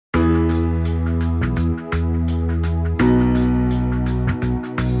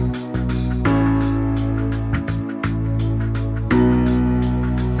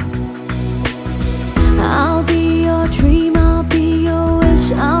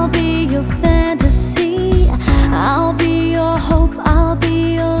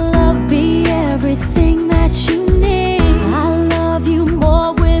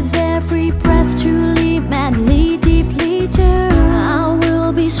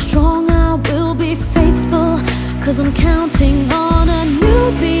'cause I'm counting on a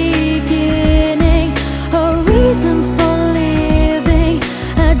new beginning, a reason for living,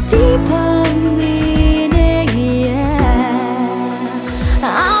 a deeper meaning, yeah.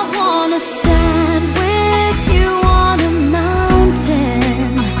 I wanna stand with you on a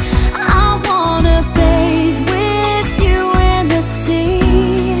mountain, I wanna bathe with you in the sea,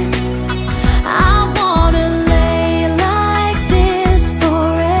 I wanna lay like this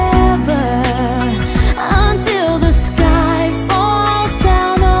forever, until the sky falls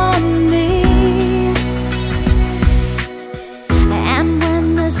down on me. And when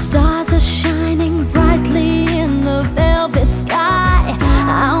the stars are shining brightly in the velvet sky,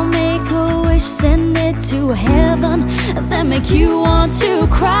 I'll make a wish, send it to heaven, then make you want to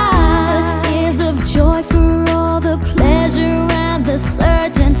cry. Tears of joy for all the pleasure and the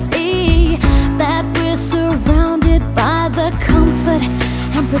certainty that we're surrounded by the comfort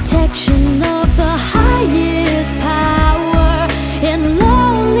and protection of the highest power. In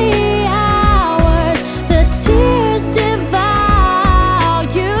lonely hours, the tears devour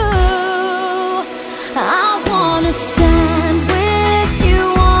you. I wanna stand with you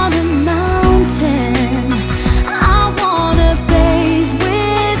on a mountain, I wanna bathe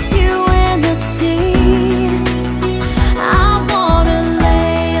with you in the sea, I wanna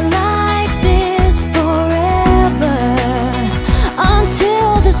lay like this forever,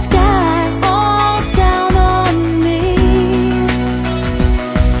 until the sky falls down on me.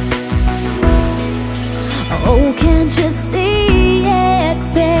 Oh, can't you see it,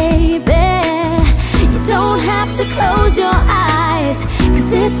 baby? You don't have to close your eyes, 'cause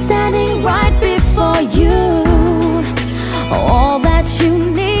it's standing right before you. All that you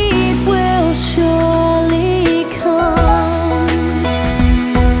need will surely come.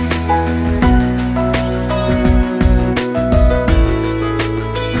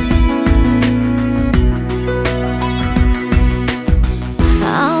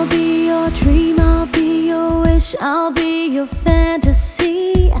 I'll be your dream, I'll be your wish, I'll be your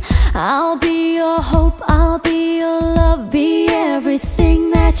fantasy, I'll be your hope, I'll be your love, be everything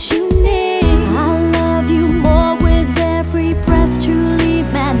that you need. I love you more with every breath, truly,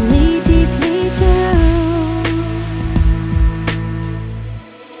 madly, deeply do.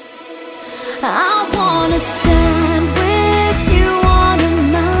 I wanna stand with you on a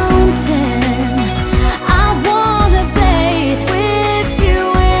mountain, I wanna bathe with you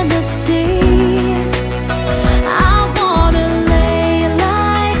in the sea, I wanna lay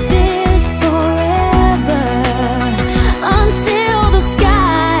like this forever, until the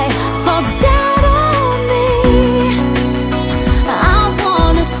sky falls down on me. I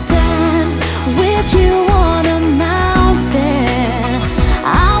wanna stand with you on a mountain,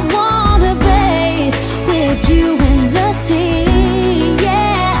 I wanna bathe with you in the sea,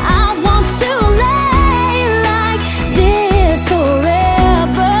 yeah. I want to lay like this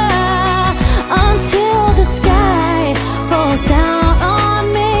forever, until the sky falls down on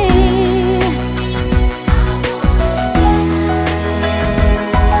me.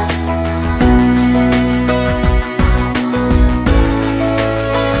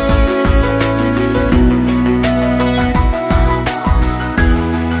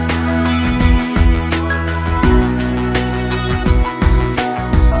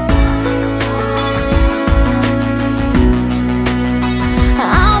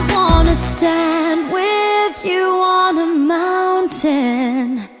 I wanna stand with you on a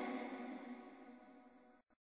mountain.